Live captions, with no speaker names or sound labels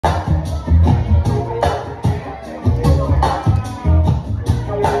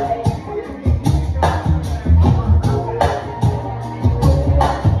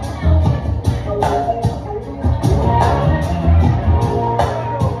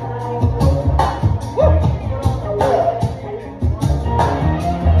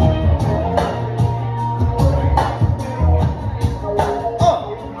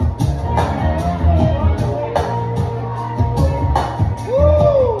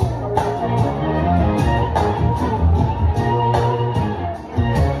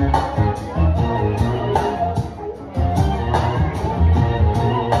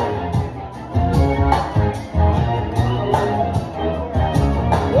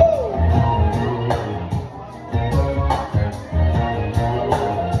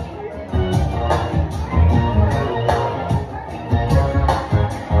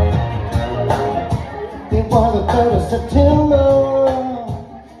September,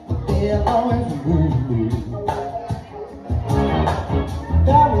 they'll always move.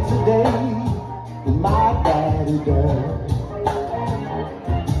 That was the day that my daddy died.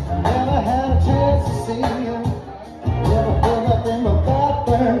 Never had a chance to see him, never pulled up in my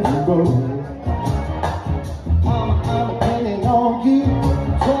bathroom road. Mama, I'm depending on you,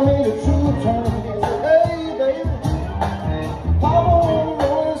 tell me the truth, turn to me and say, hey baby, Papa won't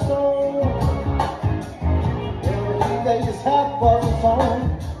know it's on. Every day they just have for the song.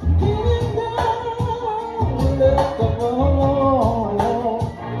 Getting down, we left the world.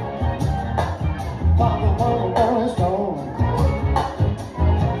 Papa won't know it's on.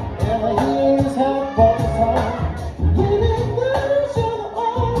 Every day just have for the song. Getting down, should have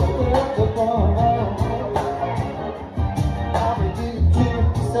all left the world.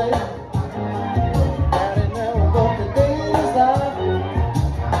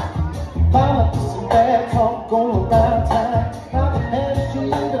 Going around town, Papa had a tree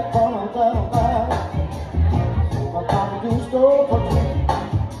that burned down by. My Papa do store for tea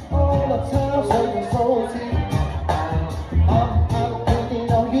all the time, saving souls here. I'm thinking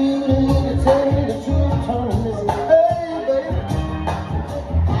on you to tell me the truth, turn and listen. Hey baby,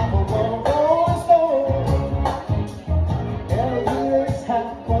 Papa wanna roll and stone. Every year it's hot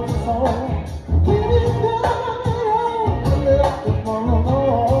for the song. We didn't die, we left the fun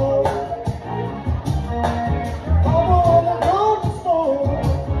alone.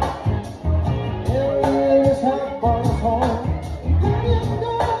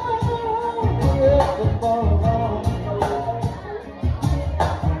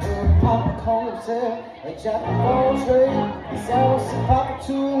 A jack of all trades, he sells some Papa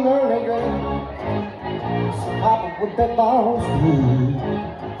to an early grade. So Papa would bet balls, if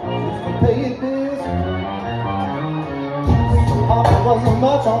we pay his bills. So Papa wasn't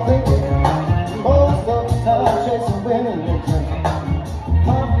much on thinking, most of the time chasing women and drinking.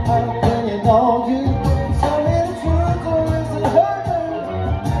 Papa had an opinion on you, tell me the truth or is it hurting?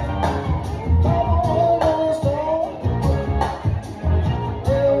 Papa won't know it's on.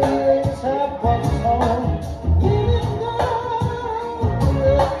 Every day it's half what it's on.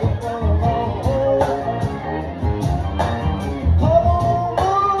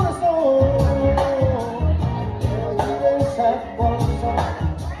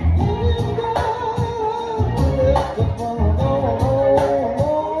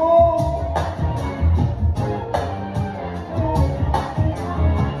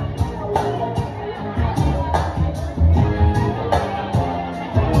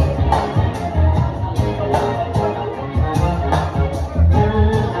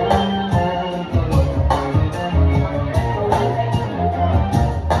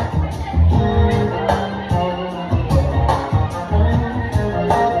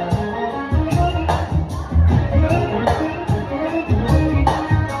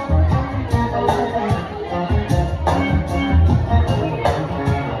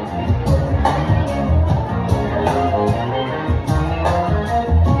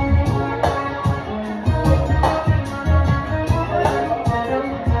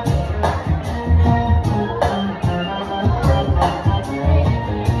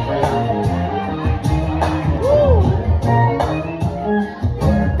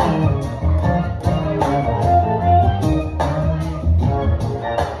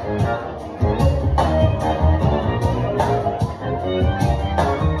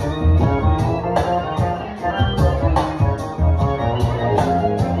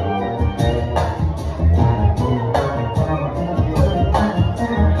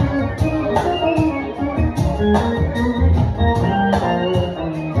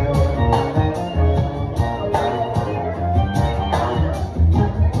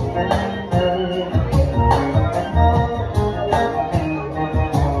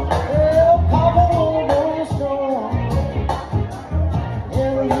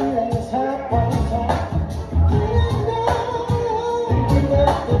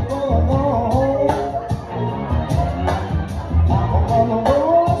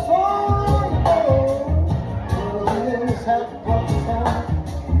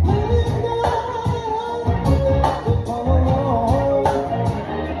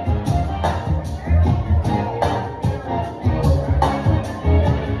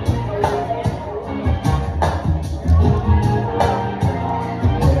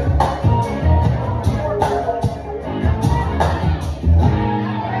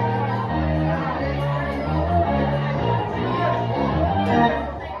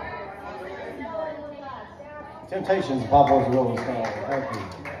 Temptations, Papa's Rolling Stone. Thank you.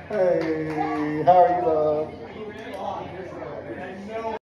 Hey, how are you, love?